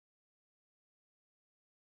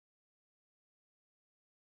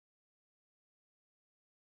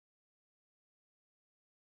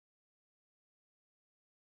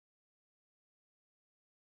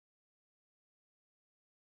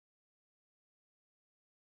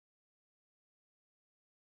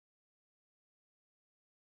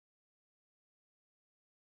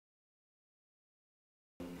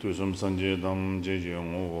Tusum Sangye Dam Jeje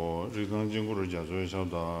Ngo, Rikan Jinguru Jazo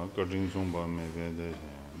Shabda, Kating Sumba Mebe,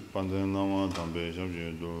 Pandan Nama Tambe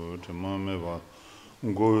Shabje do, Tema Meva,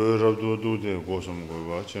 Go Rabdo de Gosum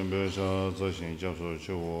Gova, Chembesha, Zashin Japso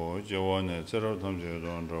Chewo, Jawane, Zera Tamje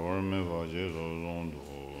Don, Drawer Meva, Jezo Zondo.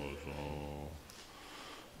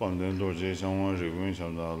 Pandan Doje Shama Rigun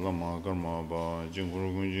Shabda, Lama Karma Ba,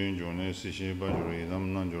 Jinguru Gunjin, Jone, Sishi Bajuri,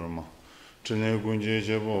 Dam Nanjurma. Chene Gunji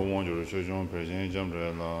Chebo Wanjur Shojong Persian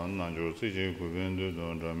Jambrella, Nanjur Siji Kubendu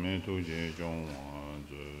Don Rame Tuji Jong Wan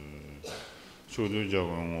Sudu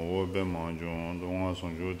Jawan Obe Manjong, Donga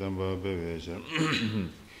Sonju Temba Bevese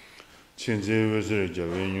Chinzi Vesri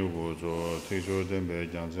Javin Yugo, Tisho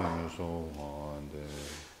Tembe Jansen So Wan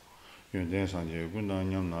Yunten Sanje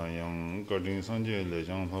Gundan Yamna Yang, Gardin Sanje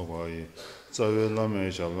Lejang Hawaii, Zawe Lame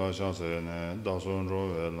Shabla Shasene, Dason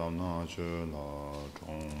Rove Lamna Chula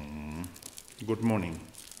Chong. Good morning.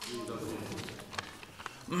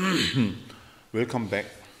 Welcome back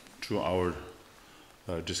to our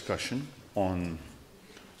discussion on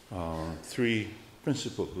three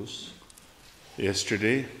principles.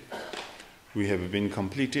 Yesterday, we have been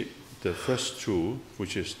completed the first two,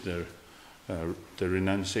 which is the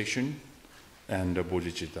renunciation and the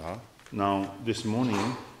Bodhicitta. Now, this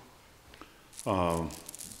morning,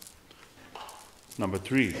 number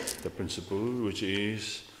three, the principle, which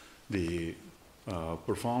is the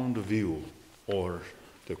profound view or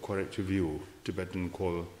the correct view, Tibetan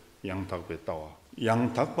called Yang Takpa Tawa. Yang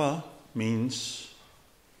Takpa means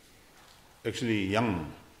actually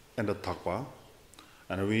Yang and the Takpa,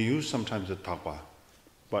 and we use sometimes the Takpa,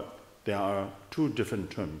 but there are two different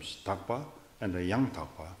terms, Takpa and the Yang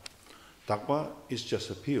Takpa. Takpa is just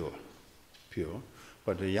a pure,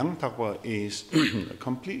 but the Yang Takpa is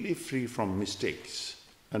completely free from mistakes,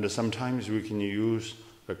 and sometimes we can use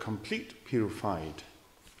a complete purified.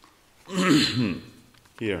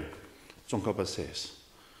 Here, Tsongkhapa says,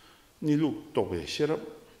 Niluk tobe sherab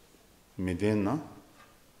medena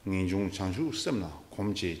ninjung changshu semna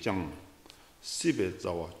komje jang sibe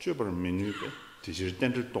zawa chubar menube tishir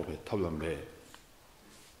dental tobe tablambe.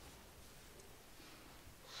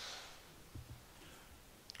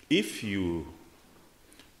 If you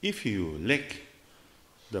lack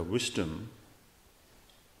the wisdom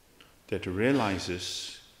that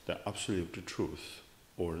realizes the absolute truth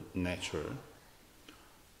or nature,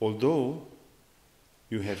 although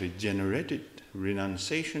you have generated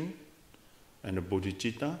renunciation and a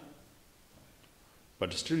bodhicitta,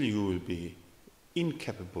 but still you will be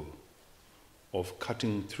incapable of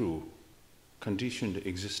cutting through conditioned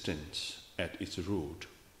existence at its root.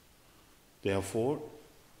 Therefore,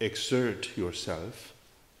 exert yourself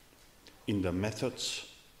in the methods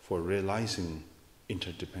for realizing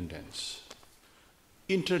interdependence.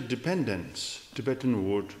 Interdependence, Tibetan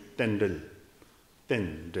word tendel,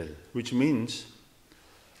 which means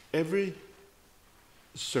every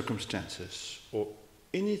circumstances or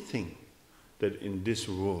anything that in this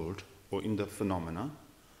world or in the phenomena,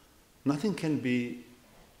 nothing can be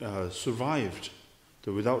survived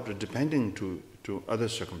without depending to other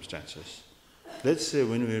circumstances. Let's say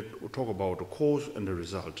when we talk about the cause and the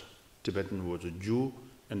result, Tibetan words ju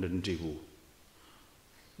and ndigu.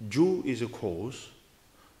 Ju is a cause,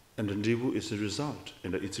 and the ndigu is a result,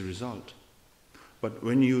 and it's a result. But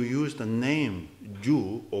when you use the name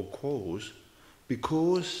ju or cause,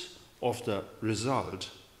 because of the result,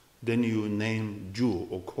 then you name ju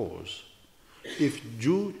or cause. If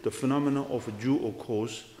ju, the phenomena of ju or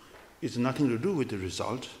cause, is nothing to do with the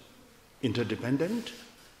result, interdependent,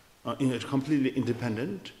 completely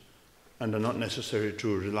independent, and are not necessary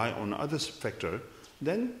to rely on other factor,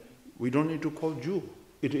 then we don't need to call ju.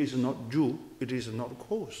 It is not ju, it is not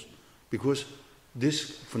cause. Because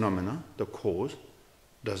this phenomena, the cause,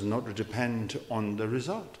 does not depend on the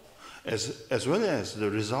result. As well as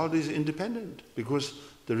the result is independent, because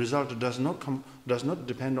the result does not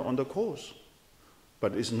depend on the cause.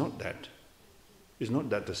 But it's not that. It's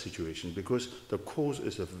not that the situation, because the cause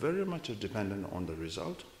is very much dependent on the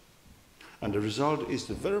result, and the result is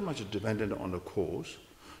very much dependent on the cause,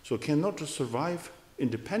 so cannot survive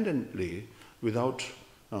independently without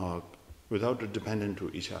dependent to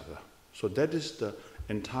each other. So that is the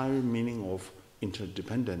entire meaning of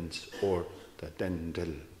interdependence, or the tendel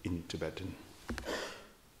in Tibetan.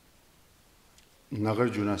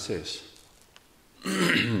 Nagarjuna says,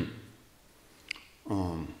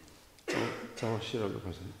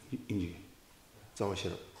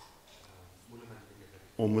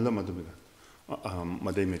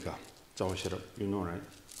 Madhemika, you know, right?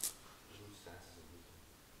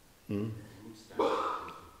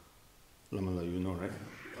 Lamala, you know, right?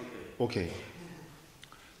 Okay.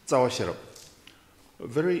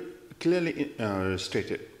 very clearly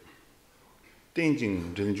stated.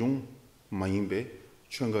 Tenjing Renjung Mayimbe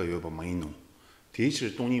Chunga Yoba Maino. Teacher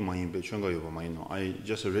Tony Mayimbe Chunga Yoba Maino. I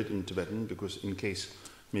just read in Tibetan because in case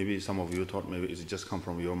maybe some of you thought maybe it's just come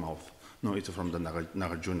from your mouth. No, it's from the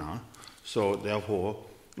Nagarjuna. So therefore,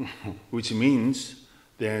 which means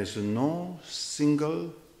there is no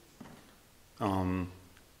single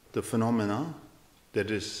the phenomena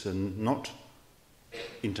that is not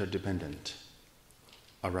interdependent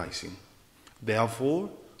arising.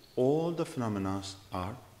 Therefore, all the phenomena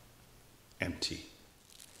are empty.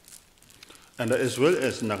 And as well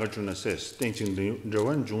as Nagarjuna says,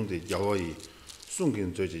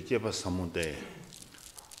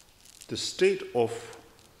 the state of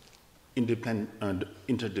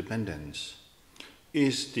interdependence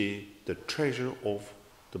is the treasure of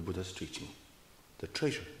the Buddha's teaching. The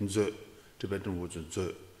treasure, nze, Tibetan word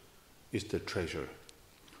nze, is the treasure.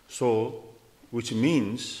 So, which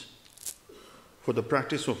means for the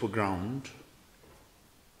practice of a ground,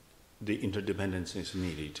 the interdependence is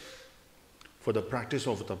needed. For the practice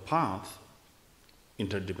of the path,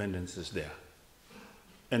 interdependence is there.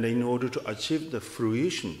 And in order to achieve the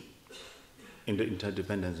fruition, in the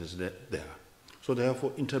interdependence is there. So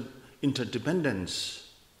therefore, interdependence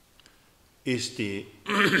is the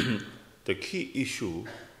the key issue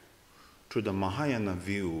to the Mahayana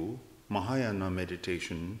view, Mahayana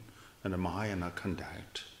meditation, and the Mahayana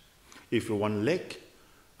conduct. If one lack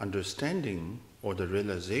understanding or the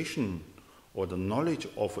realization or the knowledge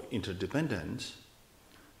of interdependence,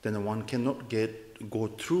 then one cannot go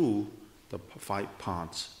through the 5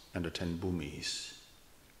 paths and the 10 bhumis.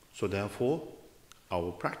 So therefore,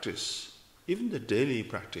 our practice, even the daily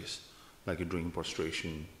practice, like doing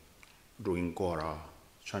prostration, doing gora,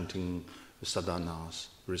 chanting sadhanas,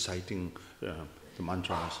 reciting the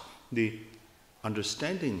mantras, the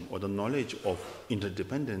understanding or the knowledge of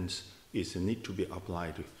interdependence is need to be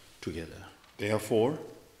applied together. Therefore,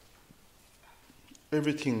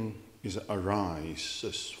 everything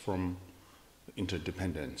arises from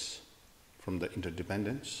interdependence. From the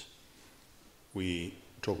interdependence, we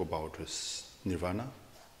talk about nirvana.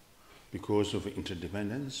 Because of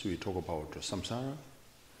interdependence, we talk about samsara.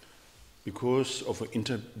 Because of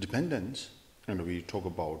interdependence, and we talk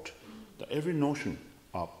about every notion,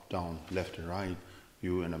 up, down, left and right,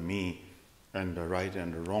 you and me, and the right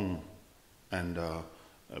and the wrong, and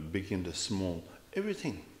big and the small,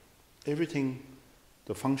 everything,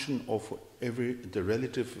 the function of the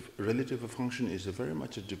relative function is very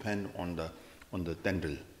much depend on the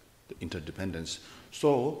tendril, the interdependence.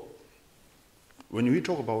 So, when we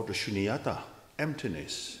talk about the shunyata,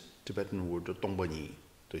 emptiness, Tibetan word tongbani,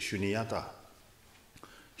 the shunyata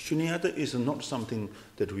is not something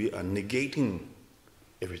that we are negating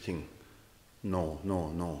everything. No.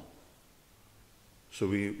 So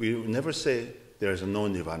we never say there is no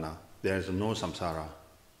nirvana, there is no samsara.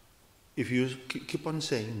 If you keep on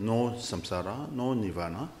saying no samsara, no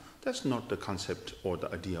nirvana, that's not the concept or the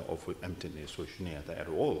idea of emptiness or shunyata at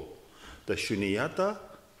all. The shunyata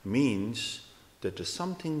means that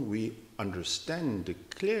something we understand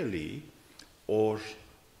clearly, or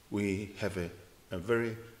we have a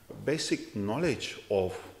very basic knowledge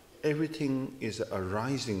of everything is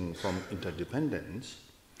arising from interdependence.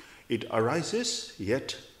 It arises,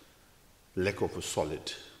 yet lack of a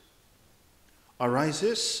solid.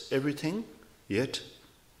 Arises everything, yet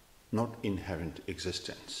not inherent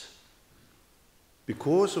existence.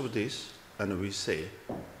 Because of this, and we say,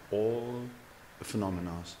 all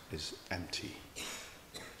phenomena is empty.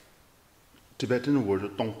 Tibetan word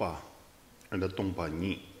tongpa and the tongpa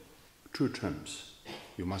ni, 2 terms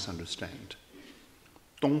you must understand.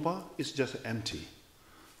 Tongpa is just empty,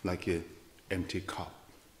 like an empty cup,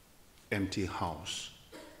 empty house,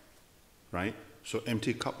 right? So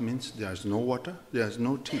empty cup means there is no water, there is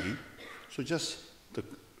no tea, so just the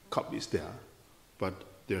cup is there, but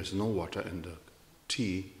there is no water and the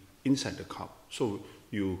tea inside the cup. So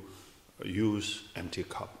you use empty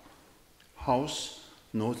cup. House,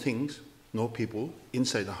 no things, no people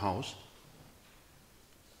inside the house,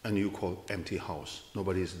 and you call empty house.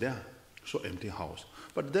 Nobody is there, so empty house.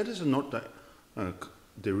 But that is not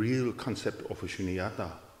the real concept of a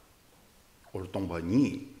shunyata or tongpa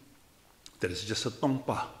ni. That is just a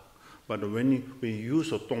tongpa. But when we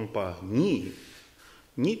use a tongpa ni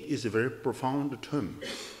is a very profound term,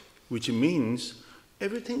 which means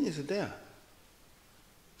everything is there.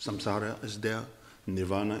 Samsara is there,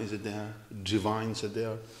 nirvana is there, divines are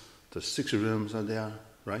there, the 6 realms are there,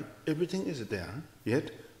 right? Everything is there, yet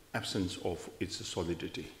absence of its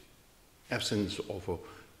solidity, absence of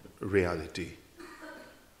reality,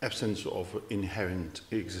 absence of inherent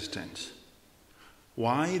existence.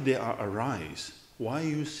 why they are arise, why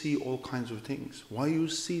you see all kinds of things, why you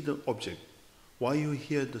see the object, why you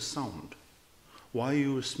hear the sound, why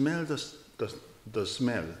you smell the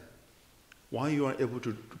smell, why you are able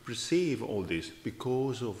to perceive all this,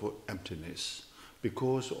 because of emptiness,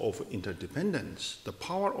 because of interdependence. The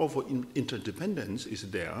power of interdependence is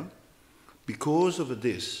there. Because of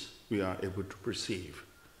this, we are able to perceive.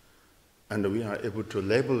 And we are able to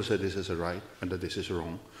label, say this is right and this is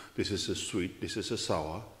wrong, this is sweet, this is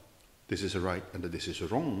sour, this is right and this is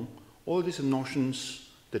wrong. All these notions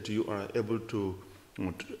that you are able to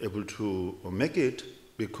make it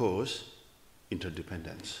because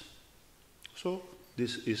interdependence. So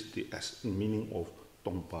this is the meaning of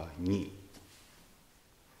Tongpa Ni.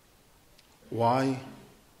 Why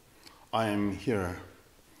I am here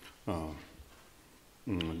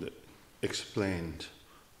explained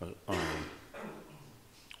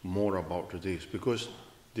more about this, because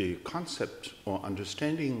the concept or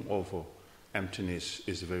understanding of emptiness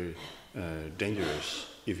is very dangerous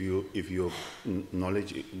if your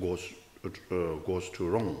knowledge goes to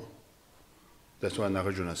wrong. That's why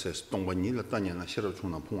Nagarjuna says, "Tongpa ni la tanya na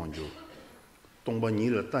shirachuna puanju." Tongpa ni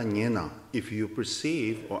la tanya na. If you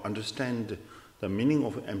perceive or understand the meaning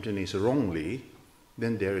of emptiness wrongly,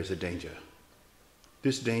 then there is a danger.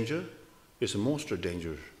 This danger is most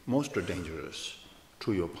dangerous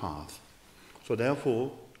to your path. So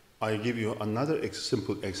therefore, I give you another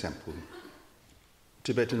simple example.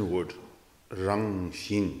 Tibetan word rang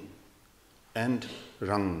xin and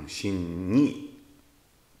rang xin ni.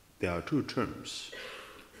 There are two terms.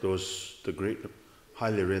 Those the great,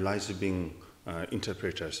 highly realized being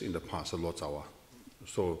interpreters in the past, Lord Tsawa.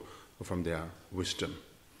 So from their wisdom.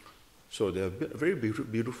 So they are very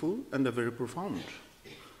beautiful and they're very profound.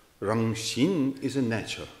 Rang xin is a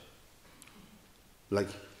nature. Like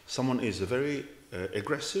someone is very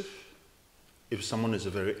aggressive, if someone is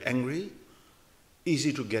very angry,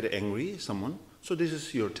 easy to get angry, someone. So this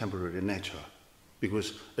is your temporary nature,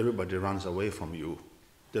 because everybody runs away from you.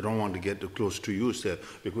 They don't want to get close to you,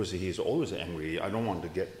 because he is always angry. I don't want to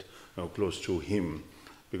get close to him,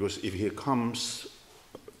 because if he comes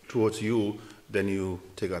towards you, then you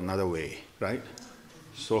take another way, right?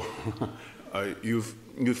 So you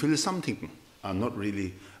feel something not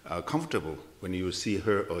really comfortable when you see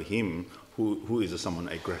her or him who is someone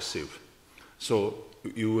aggressive. So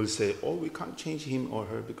you will say, oh, we can't change him or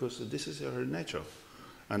her because this is her nature.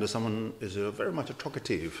 And someone is very much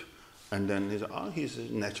talkative, and then he's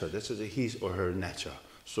nature, this is his or her nature,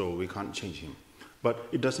 so we can't change him. But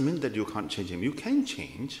it doesn't mean that you can't change him. You can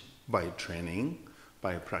change by training,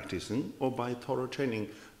 by practicing, or by thorough training.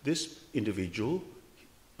 This individual,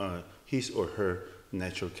 his or her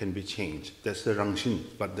nature can be changed. That's the Rangxin,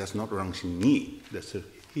 but that's not Rangxin Ni. That's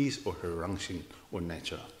his or her Rangxin or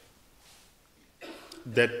nature.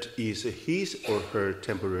 That is his or her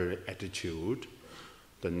temporary attitude,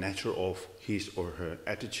 the nature of his or her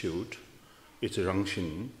attitude. It's a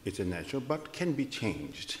Rangxin, it's a nature, but can be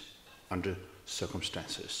changed under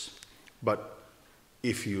circumstances. But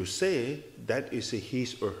if you say that is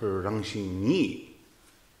his or her Rangxin Ni,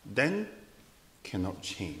 then cannot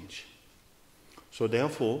change. So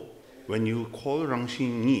therefore, when you call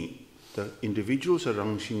Rangxin Ni, the individual's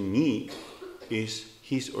Rangxin Ni is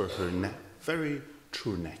his or her very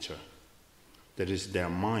true nature. That is, their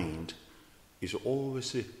mind is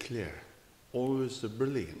always clear, always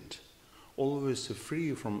brilliant, always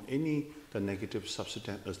free from any the negative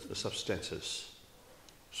substances.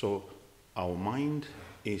 So our mind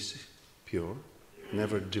is pure,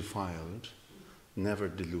 never defiled, never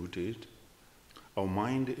diluted. Our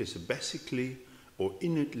mind is basically or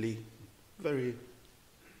innately very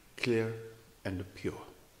clear and pure.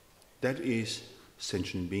 That is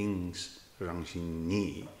sentient beings' Rangxin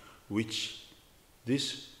Ni, which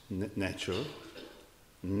this nature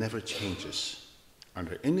never changes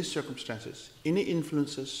under any circumstances, any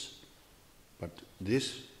influences, but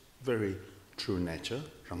this very true nature,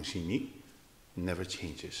 Rangxin Ni, never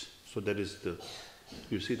changes. So that is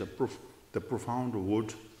you see the profound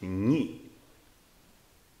word Ni.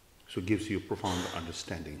 So it gives you profound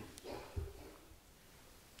understanding.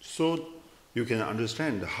 So you can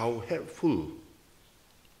understand how helpful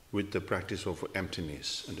with the practice of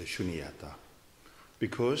emptiness and the shunyata.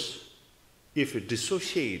 Because if you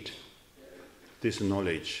dissociate this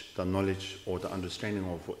knowledge, the knowledge or the understanding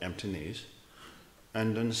of emptiness,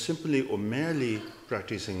 and then simply or merely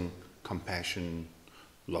practicing compassion,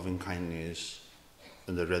 loving kindness,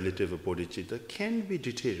 and the relative bodhicitta can be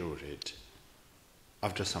deteriorated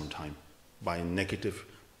after some time by negative,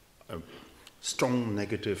 strong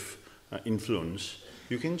negative influence.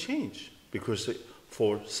 You can change, because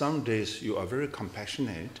for some days you are very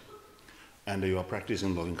compassionate and you are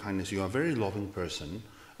practicing loving kindness, you are a very loving person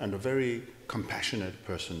and a very compassionate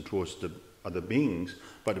person towards the other beings,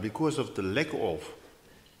 but because of the lack of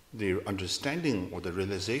the understanding or the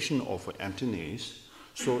realization of emptiness,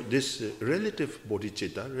 so this relative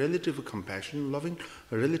bodhicitta, relative compassion,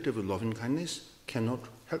 relative loving kindness cannot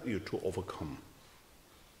help you to overcome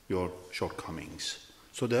your shortcomings.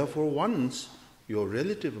 So therefore, once your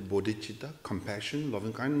relative bodhicitta, compassion,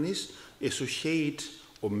 loving kindness associate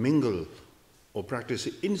or mingle or practice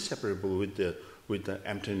inseparable with the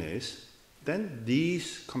emptiness, then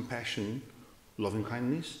these compassion, loving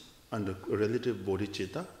kindness, and the relative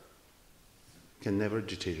bodhicitta can never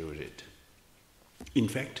deteriorate. In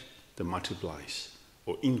fact, they multiplies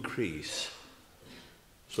or increase.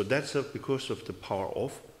 So that's because of the power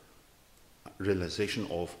of realization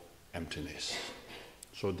of emptiness.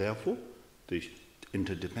 So therefore, the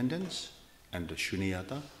interdependence and the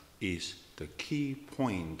shunyata is the key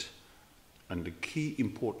point and the key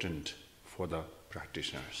important for the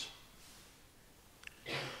practitioners.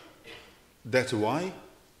 That's why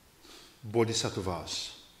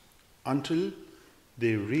bodhisattvas, until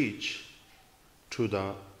they reach to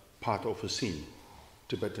the path of a sin,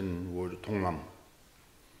 Tibetan word Tonglam,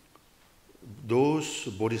 those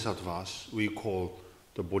bodhisattvas we call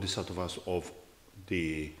the bodhisattvas of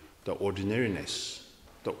the ordinariness,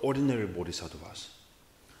 the ordinary bodhisattvas.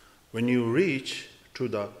 When you reach to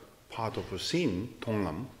the path of a sin,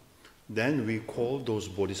 Tonglam, then we call those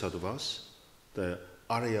bodhisattvas the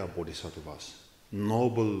Arya bodhisattvas,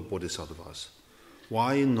 noble bodhisattvas.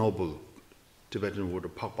 Why noble? Tibetan word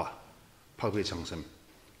Pakpa, Pakwe Changsem,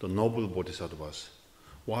 the noble bodhisattvas.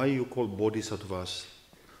 Why you call bodhisattvas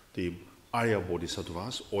the Arya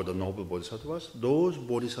bodhisattvas or the noble bodhisattvas? Those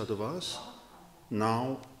bodhisattvas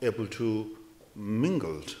now able to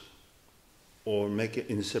mingle or make an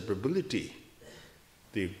inseparability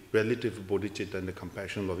the relative bodhicitta and the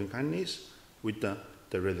compassion, loving kindness with the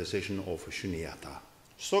realization of shunyata.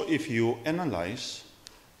 So if you analyze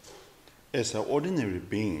as an ordinary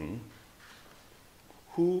being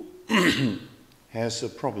who has a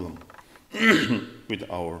problem with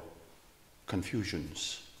our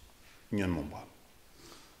confusions, Nyenpa,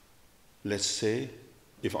 let's say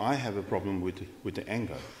if I have a problem with the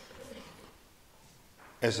anger,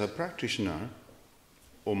 as a practitioner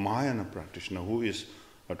or Mahayana practitioner who is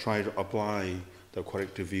trying to apply the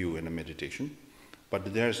corrective view in a meditation,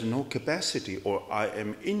 but there's no capacity or I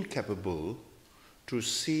am incapable to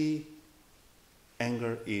see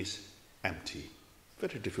anger is empty.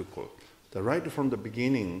 Very difficult. Right from the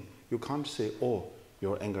beginning, you can't say, oh,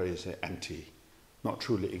 your anger is empty, not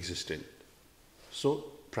truly existent. So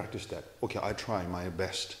practice that. Okay, I try my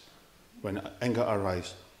best. When anger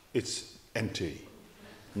arises, it's empty,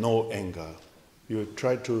 no anger. You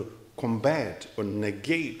try to combat or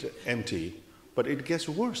negate empty, but it gets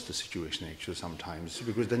worse, the situation actually sometimes,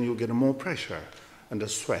 because then you get more pressure and the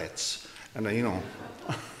sweats, and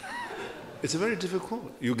it's very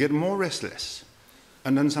difficult. You get more restless,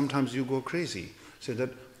 and then sometimes you go crazy. Say that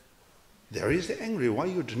there is the angry. Why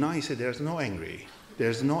you deny? Say there's no angry.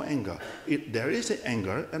 There's no anger. There is the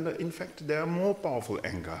anger, and in fact there are more powerful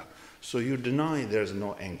anger. So you deny there's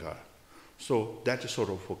no anger. So that sort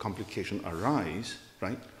of a complication arise,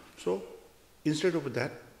 right? So instead of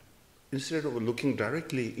that, instead of looking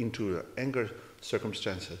directly into the anger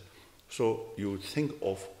circumstances, so you think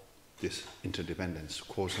of this interdependence,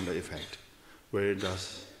 cause and effect. Where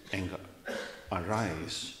does anger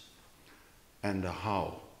arise and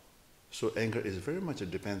how? So anger is very much,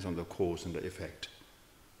 it depends on the cause and the effect,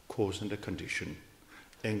 cause and the condition.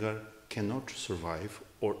 Anger cannot survive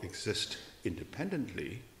or exist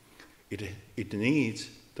independently. It needs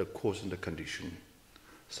the cause and the condition.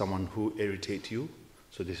 Someone who irritates you,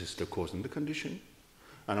 so this is the cause and the condition.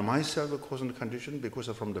 And myself, the cause and the condition, because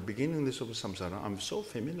from the beginning of samsara, I'm so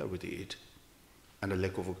familiar with it. And a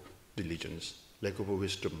lack of diligence, lack of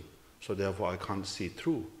wisdom. So therefore I can't see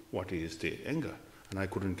through what is the anger. And I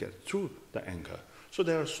couldn't get through the anger. So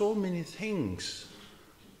there are so many things.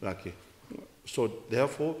 So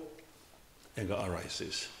therefore, anger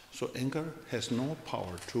arises. So anger has no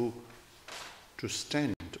power to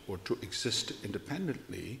stand or to exist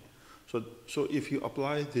independently. So if you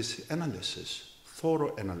apply this analysis,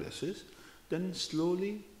 thorough analysis, then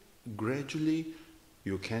slowly, gradually,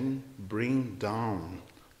 you can bring down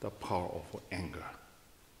the power of anger.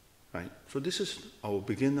 Right? So this is our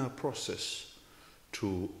beginner process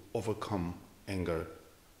to overcome anger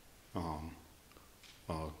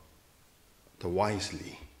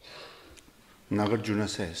wisely. Nagarjuna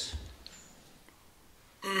says,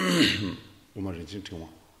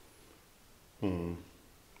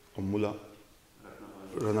 Omula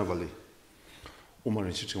Ranavali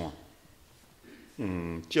Umari Chichwan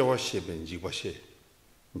Jawa Shebe Jigwashe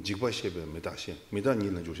Jigwashebe Medashe Mida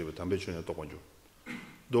Nilan Joshebe Tambechuna Tokonjo.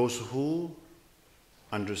 Those who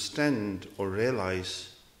understand or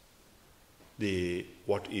realize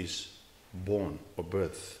what is born or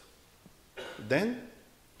birth, then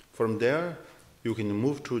from there you can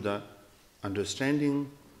move to the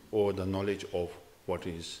understanding or the knowledge of what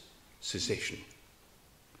is cessation.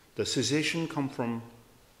 The cessation comes from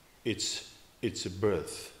its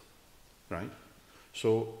birth, right?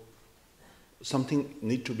 So something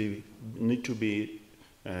need to be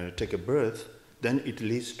take a birth, then it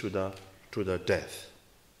leads to the death,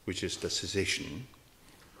 which is the cessation.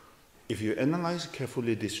 If you analyze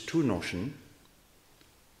carefully these two notions,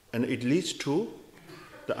 and it leads to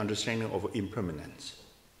the understanding of impermanence.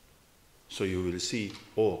 So you will see,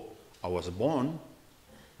 oh, I was born,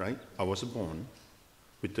 right? I was born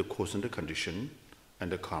with the cause and the condition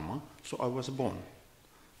and the karma, so I was born.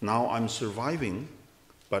 Now I'm surviving,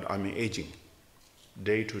 but I'm aging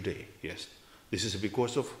day to day, yes. This is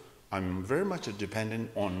because of I'm very much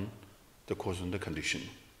dependent on the cause and the condition,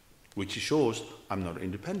 which shows I'm not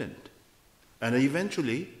independent. And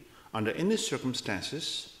eventually, under any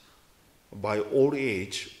circumstances, by old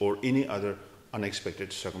age or any other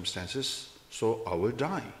unexpected circumstances, so I will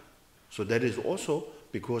die. So that is also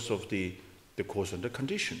because of the cause and the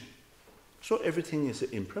condition. So everything is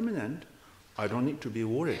impermanent. I don't need to be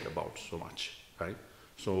worried about so much, right?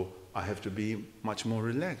 So I have to be much more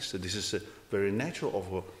relaxed. This is a very natural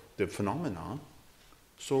of the phenomena.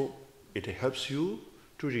 So it helps you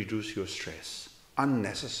to reduce your stress,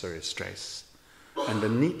 unnecessary stress, and the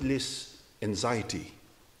needless anxiety,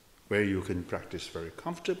 where you can practice very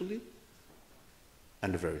comfortably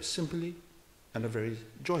and very simply and very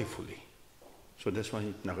joyfully. So that's why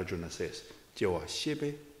Nagarjuna says, Jewa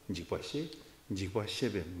shebe, jigwa she, jigwa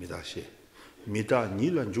shebe, mida she. Mida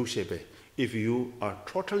nilan ju shebe. If you are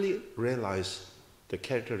totally realize the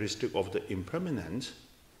characteristic of the impermanence,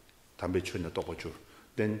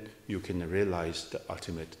 then you can realize the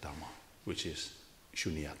ultimate Dhamma, which is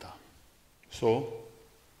Shunyata. So,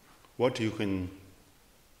 what you can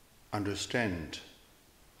understand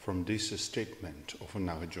from this statement of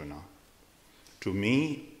Nagarjuna, to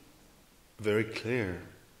me, very clear,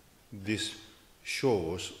 this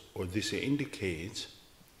shows or this indicates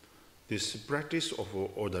this practice of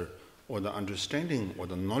or the understanding or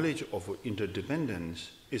the knowledge of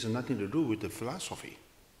interdependence is nothing to do with the philosophy.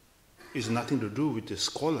 It's nothing to do with the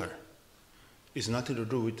scholar. It's nothing to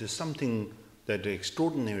do with something that the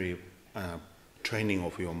extraordinary training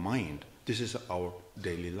of your mind. This is our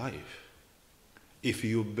daily life. If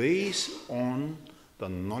you base on the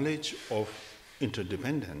knowledge of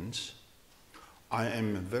interdependence, I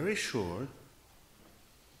am very sure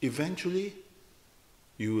eventually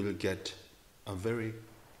you will get a very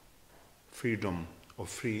freedom or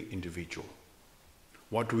free individual.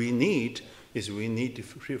 What we need is we need to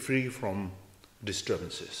be free from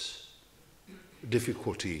disturbances,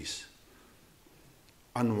 difficulties,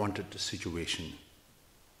 unwanted situation.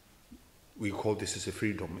 We call this as a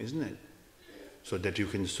freedom, isn't it? So that you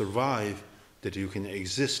can survive, that you can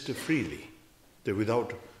exist freely, that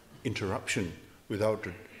without interruption, without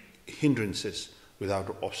hindrances,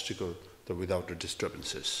 without obstacle, that without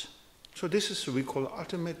disturbances. So this is what we call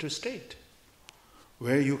ultimate state,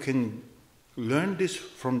 where you can learn this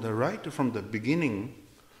from the beginning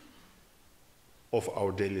of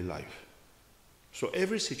our daily life. So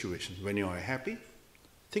every situation, when you are happy,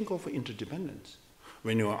 think of interdependence.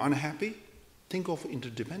 When you are unhappy, think of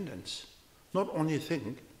interdependence. Not only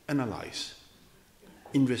think, analyze,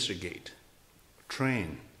 investigate,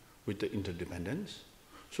 train with the interdependence.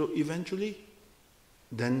 So eventually,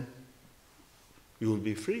 then you will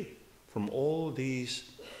be free from all these,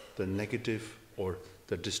 the negative or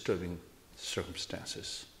the disturbing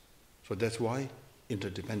circumstances. So that's why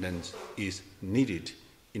interdependence is needed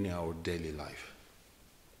in our daily life.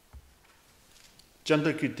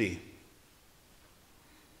 Chandrakirti,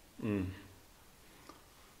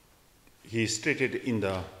 he stated in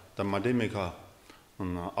the Madhyamika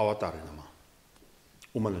Avatarinama,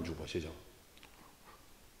 Umalanjupa Shijao.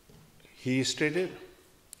 He stated,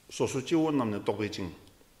 Sosuchiwo namne tokijing,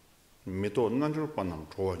 mito nanjur panam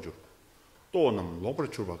trowanjur, to nam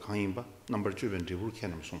lopra churba kangimba, number 20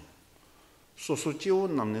 Namsum. Sosuchiwo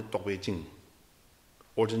namne tokijing,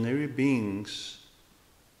 ordinary beings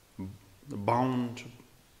bound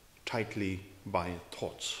tightly by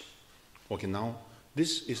thoughts. Okay, now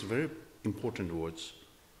this is very important words.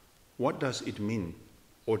 What does it mean?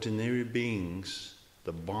 Ordinary beings,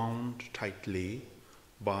 the bound tightly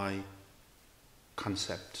by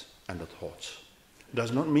concept and the thoughts.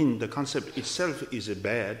 Does not mean the concept itself is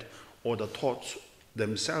bad or the thoughts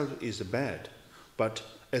themselves is bad, but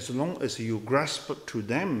as long as you grasp to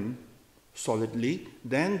them solidly,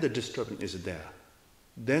 then the disturbance is there.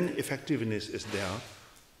 Then effectiveness is there.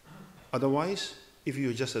 Otherwise, if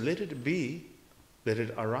you just let it be, let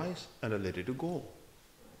it arise and let it go.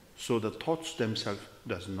 So the thoughts themselves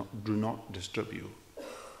do not disturb you.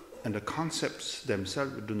 And the concepts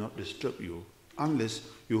themselves do not disturb you unless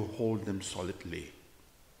you hold them solidly,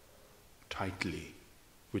 tightly,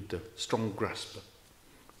 with the strong grasp.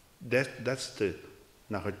 That's the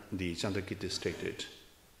Chandrakirti stated.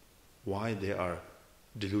 Why they are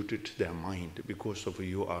diluted their mind, because of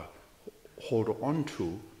you are hold on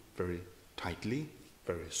to very tightly,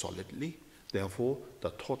 very solidly. Therefore, the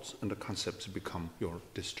thoughts and the concepts become your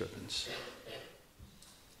disturbance.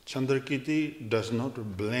 Chandrakirti does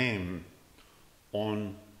not blame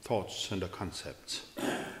on thoughts and the concepts.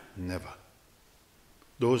 Never.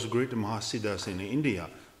 Those great Mahasiddhas in India,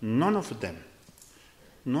 none of them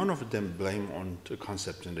blame on the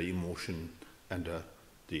concept and the emotion and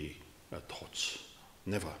the thoughts.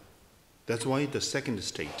 Never. That's why the second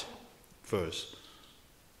state, verse,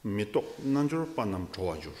 Mito nanjur panam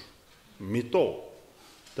chowajur. Mito,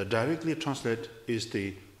 the directly translate is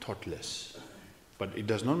the thoughtless. But it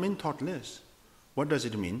does not mean thoughtless. What does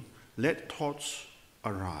it mean? Let thoughts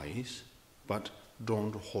arise, but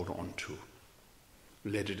don't hold on to.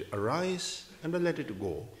 Let it arise and let it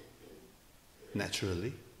go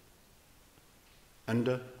naturally.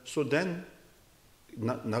 And so then,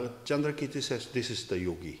 Chandrakirti says, this is the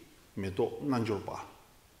yogi, Mito Nanjurpa.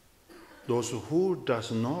 Those who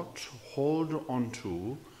does not hold on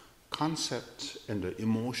to concepts and the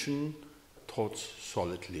emotion, thoughts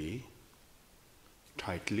solidly,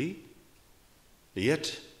 tightly,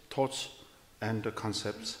 yet thoughts and the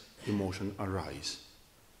concepts, emotion arise.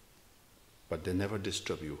 But they never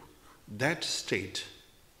disturb you. That state,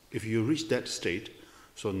 if you reach that state,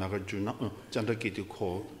 so Nagarjuna, Chandrakirti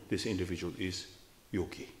call this individual is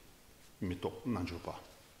yogi, Mito Nanjurpa.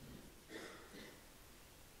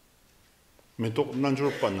 Mito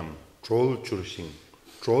Nanjurpanam, Troll Jursing.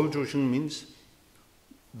 Troll Jursing means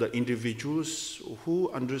the individuals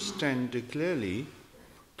who understand clearly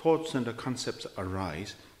thoughts and the concepts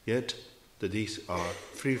arise, yet these are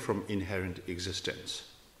free from inherent existence.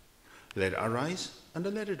 Let it arise and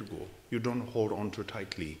let it go. You don't hold on to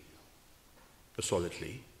tightly,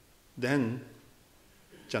 solidly. Then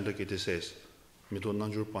Chandrakirti says, Mito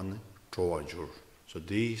Nanjurpan Chowajur. So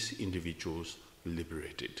these individuals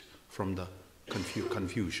liberated from the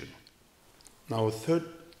confusion. Now third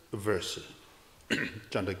verse,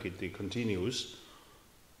 Chandrakirti continues,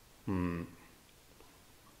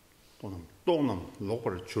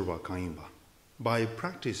 by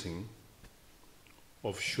practicing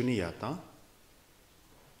of shunyata,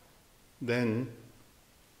 then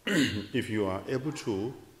if you are able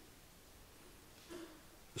to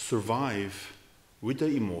survive with the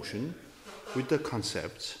emotion, with the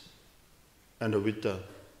concepts, and with the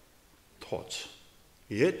thoughts,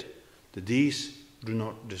 yet these do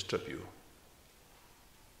not disturb you.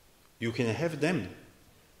 You can have them.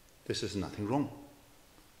 This is nothing wrong.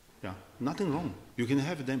 Yeah, nothing wrong. You can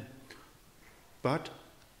have them. But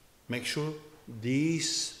make sure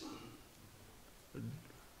these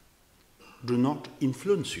do not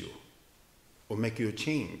influence you or make you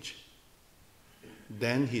change.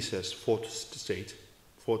 Then he says, fourth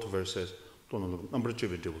verse says,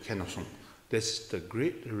 that's the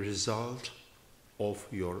great result of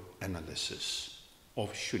your analysis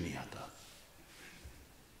of shunyata.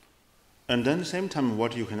 And then at the same time,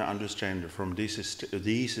 what you can understand from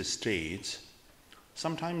these states,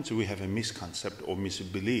 sometimes we have a misconcept or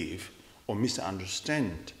misbelief or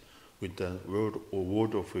misunderstand with the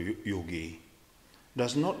word of a yogi.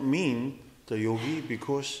 Does not mean the yogi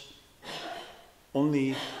because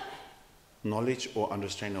only knowledge or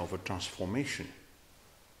understanding of a transformation.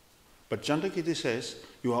 But Chandrakirti says,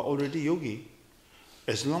 you are already yogi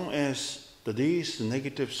as long as these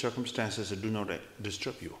negative circumstances do not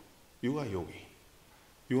disturb you. You are yogi.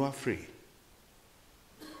 You are free.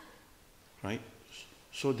 Right?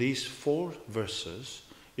 So these 4 verses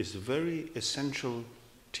is very essential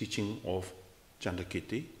teaching of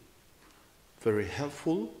Chandrakirti, very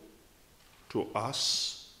helpful to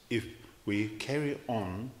us if we carry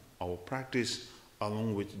on our practice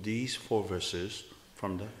along with these 4 verses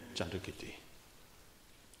from the Chandrakirti.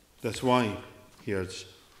 That's why here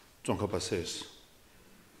Tsongkhapa says,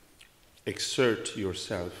 exert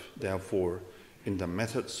yourself, therefore, in the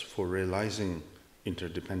methods for realizing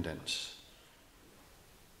interdependence.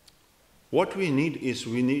 What we need is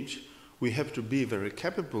we have to be very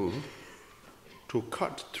capable to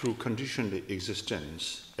cut through conditioned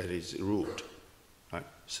existence at its root. Right?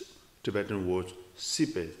 Tibetan word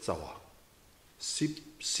sipe tsawa.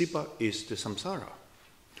 Sipa is the samsara.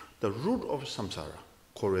 The root of samsara,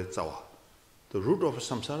 kore tsawa. The root of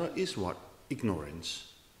samsara is what?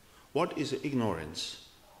 Ignorance. What is ignorance?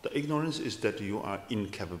 The ignorance is that you are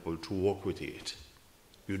incapable to work with it.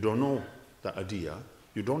 You don't know the idea.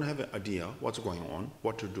 You don't have an idea what's going on,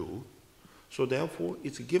 what to do. So therefore,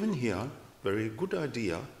 it's given here very good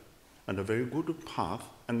idea and a very good path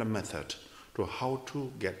and a method to how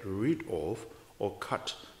to get rid of or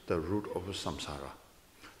cut the root of samsara.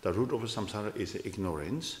 The root of samsara is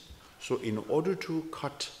ignorance. So in order to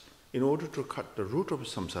cut the root of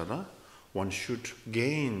samsara, one should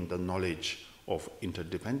gain the knowledge of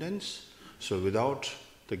interdependence. So without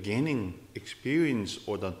the gaining experience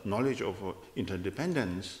or the knowledge of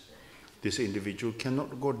interdependence, this individual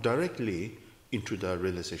cannot go directly into the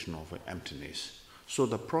realization of emptiness. So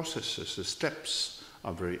the processes, the steps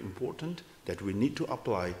are very important that we need to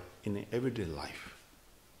apply in everyday life.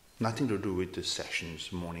 Nothing to do with the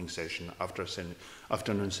sessions, morning session,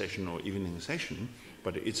 afternoon session or evening session,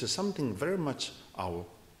 but it's something very much our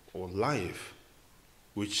life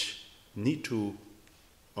which need to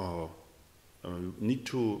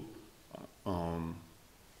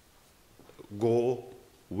go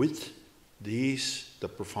with the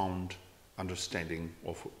profound understanding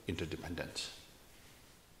of interdependence.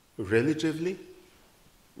 Relatively,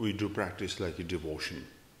 we do practice like a devotion.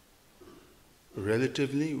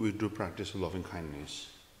 Relatively, we do practice loving kindness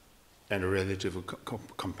and a relative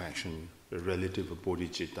compassion, a relative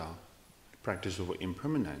bodhicitta, practice of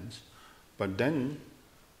impermanence. But then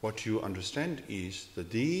what you understand is that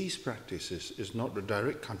these practices is not a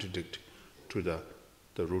direct contradict to the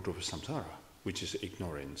root of samsara, which is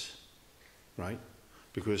ignorance, right?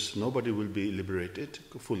 Because nobody will be liberated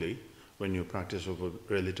fully when you practice of a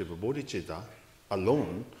relative bodhicitta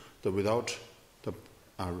alone, without the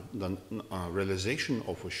realization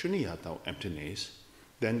of a shunyata, or emptiness.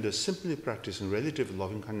 Then the simply practicing relative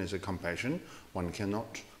loving kindness and compassion, one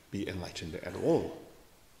cannot be enlightened at all.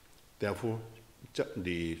 Therefore,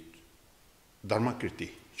 the Dharmakirti,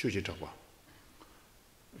 Chujitakwa,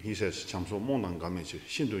 he says, Chamso Mondang Gamechi,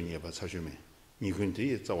 Shindu Nyeba Sajume,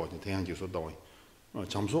 Nikunti, Zawati, Tayangi so Dawi.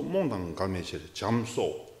 Chamso Mondang Gamechi,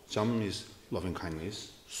 Chamso, Cham is loving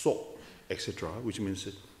kindness, so, etc., which means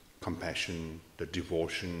compassion, the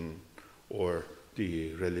devotion, or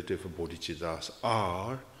the relative bodhicittas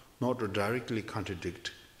are not directly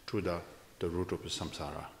contradict to the root of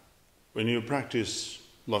samsara. When you practice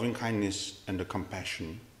loving kindness and the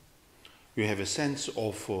compassion, you have a sense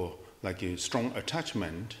of like a strong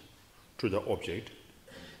attachment to the object,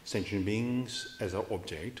 sentient beings as an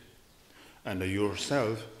object, and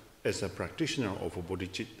yourself as a practitioner of a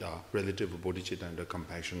bodhicitta, relative bodhicitta and the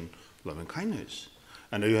compassion, loving kindness.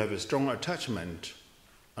 And you have a strong attachment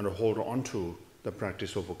and hold on to the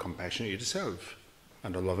practice of compassion itself,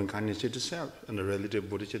 and the loving kindness itself, and the relative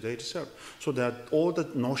bodhicitta itself. So that all the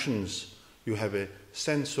notions, you have a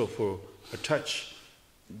sense of attach,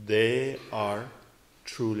 they are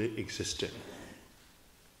truly existing,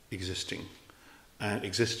 and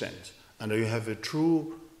existence. And you have a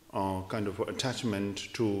true kind of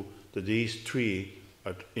attachment to these three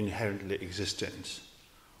are inherently existence.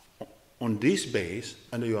 On this base,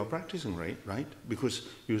 and you are practicing right? Because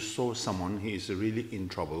you saw someone, he is really in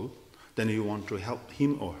trouble, then you want to help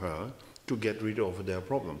him or her to get rid of their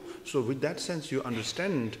problem. So with that sense, you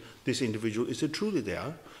understand this individual is truly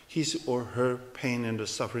there, his or her pain and the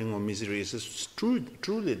suffering or misery is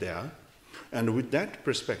truly there, and with that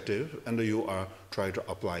perspective, and you are trying to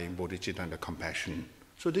apply bodhicitta and the compassion.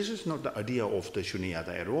 So this is not the idea of the shunyata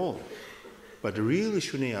at all. But the real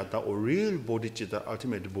shunyata or real bodhicitta,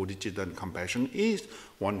 ultimate bodhicitta and compassion is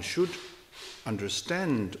one should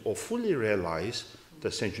understand or fully realize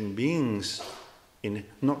the sentient beings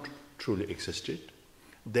not truly existed.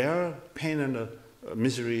 Their pain and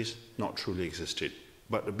miseries not truly existed.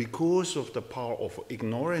 But because of the power of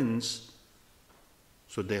ignorance,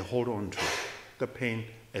 so they hold on to the pain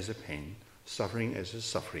as a pain, suffering as a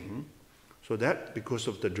suffering. So that because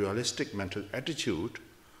of the dualistic mental attitude,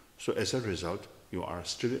 so as a result, you are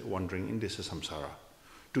still wandering in this samsara.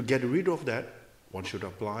 To get rid of that, one should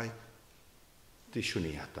apply the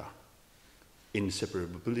shunyata,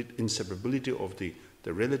 inseparability of the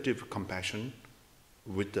relative compassion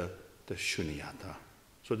with the shunyata.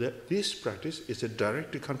 So that this practice is a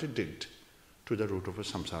direct contradict to the root of a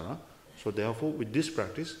samsara. So therefore, with this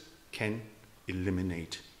practice, can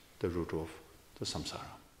eliminate the root of the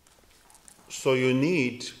samsara. So you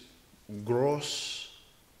need gross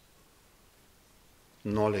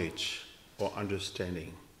knowledge or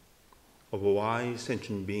understanding of why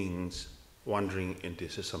sentient beings wandering in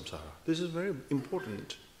this samsara. This is very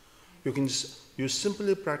important. You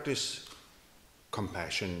simply practice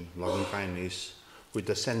compassion, loving kindness, with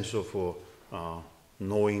the sense of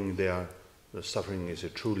knowing the suffering is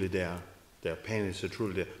truly there, their pain is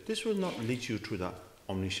truly there. This will not lead you to the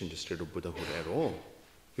omniscient state of Buddhahood at all,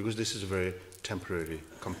 because this is very temporary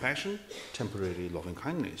compassion, temporary loving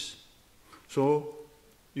kindness. So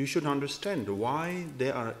you should understand why they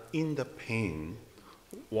are in the pain,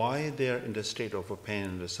 why they are in the state of pain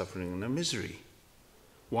and the suffering and the misery.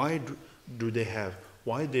 Why do they have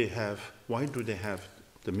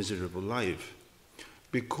the miserable life?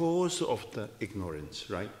 Because of the ignorance,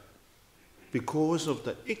 right? Because of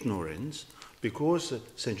the ignorance, because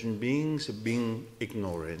sentient beings being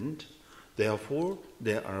ignorant, therefore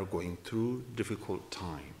they are going through difficult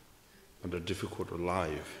time and a difficult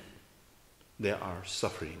life. They are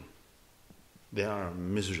suffering. They are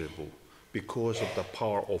miserable because of the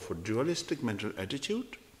power of a dualistic mental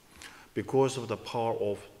attitude, because of the power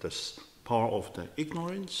of the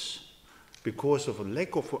ignorance, because of a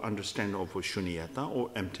lack of understanding of shunyata or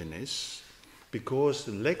emptiness, because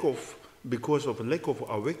of a lack of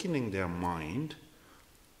awakening their mind,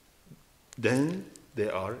 then they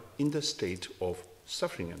are in the state of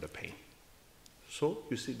suffering and the pain. So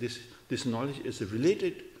you see, this knowledge is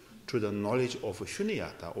related to the knowledge of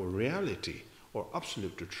shunyata or reality or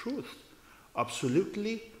absolute truth.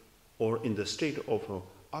 Absolutely, or in the state of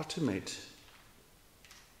ultimate,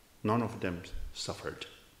 none of them suffered.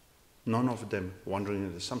 None of them wandering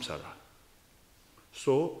in the samsara.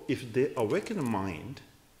 So if they awaken the mind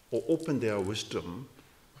or open their wisdom,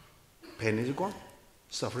 pain is gone,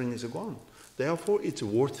 suffering is gone. Therefore, it's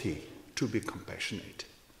worthy to be compassionate.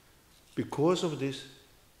 Because of this,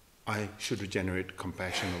 I should generate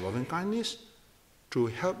compassion and loving kindness to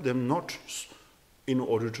help them, not in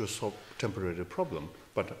order to solve temporary problem,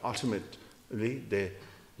 but ultimately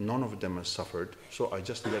none of them have suffered, so I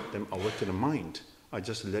just let them awaken the mind. I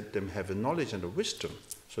just let them have the knowledge and the wisdom.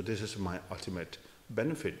 So this is my ultimate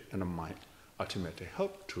benefit and my ultimate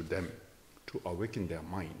help to them to awaken their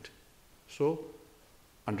mind. So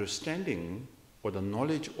understanding or the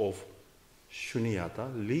knowledge of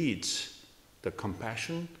shunyata leads the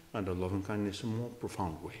compassion and the loving kindness in a more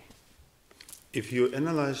profound way. If you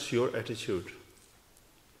analyze your attitude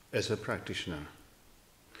as a practitioner,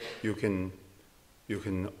 you can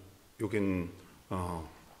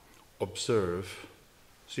observe,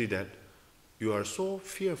 see that you are so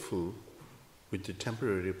fearful with the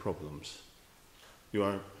temporary problems. You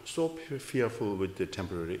are so fearful with the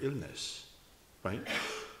temporary illness, right?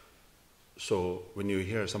 So when you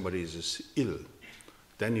hear somebody is ill,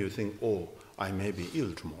 then you think, oh, I may be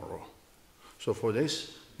ill tomorrow. So for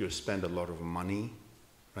this, you spend a lot of money,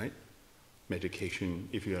 right? Medication.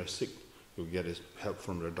 If you are sick, you get help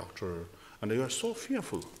from the doctor, and you are so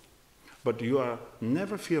fearful. But you are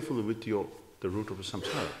never fearful with the root of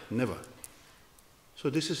samsara, never. So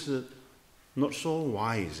this is not so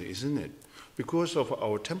wise, isn't it? Because of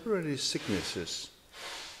our temporary sicknesses,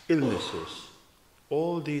 illnesses,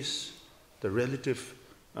 all these, the relative,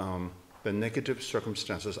 the negative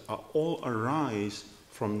circumstances are all arise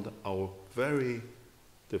from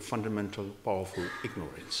the fundamental, powerful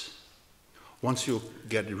ignorance. Once you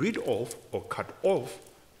get rid of or cut off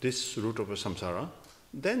this root of samsara,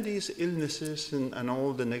 then these illnesses and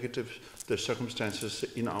all the negative circumstances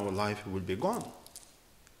in our life will be gone,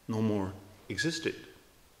 no more existed.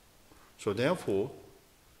 So therefore,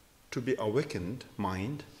 to be awakened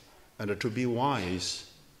mind and to be wise,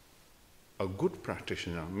 a good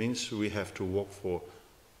practitioner means we have to work for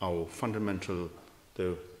our fundamental,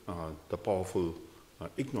 the powerful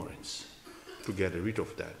ignorance, to get rid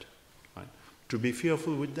of that. Right? To be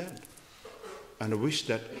fearful with that. And I wish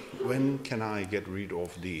that, when can I get rid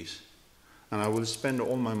of these? And I will spend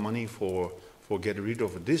all my money for get rid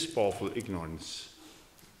of this powerful ignorance.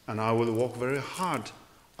 And I will work very hard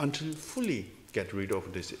until fully get rid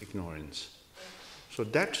of this ignorance. So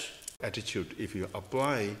that attitude, if you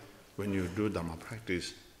apply when you do Dhamma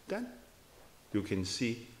practice, then you can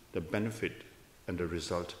see the benefit and the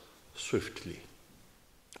result swiftly.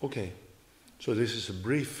 Okay, so this is a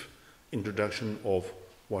brief introduction of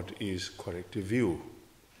what is corrective view.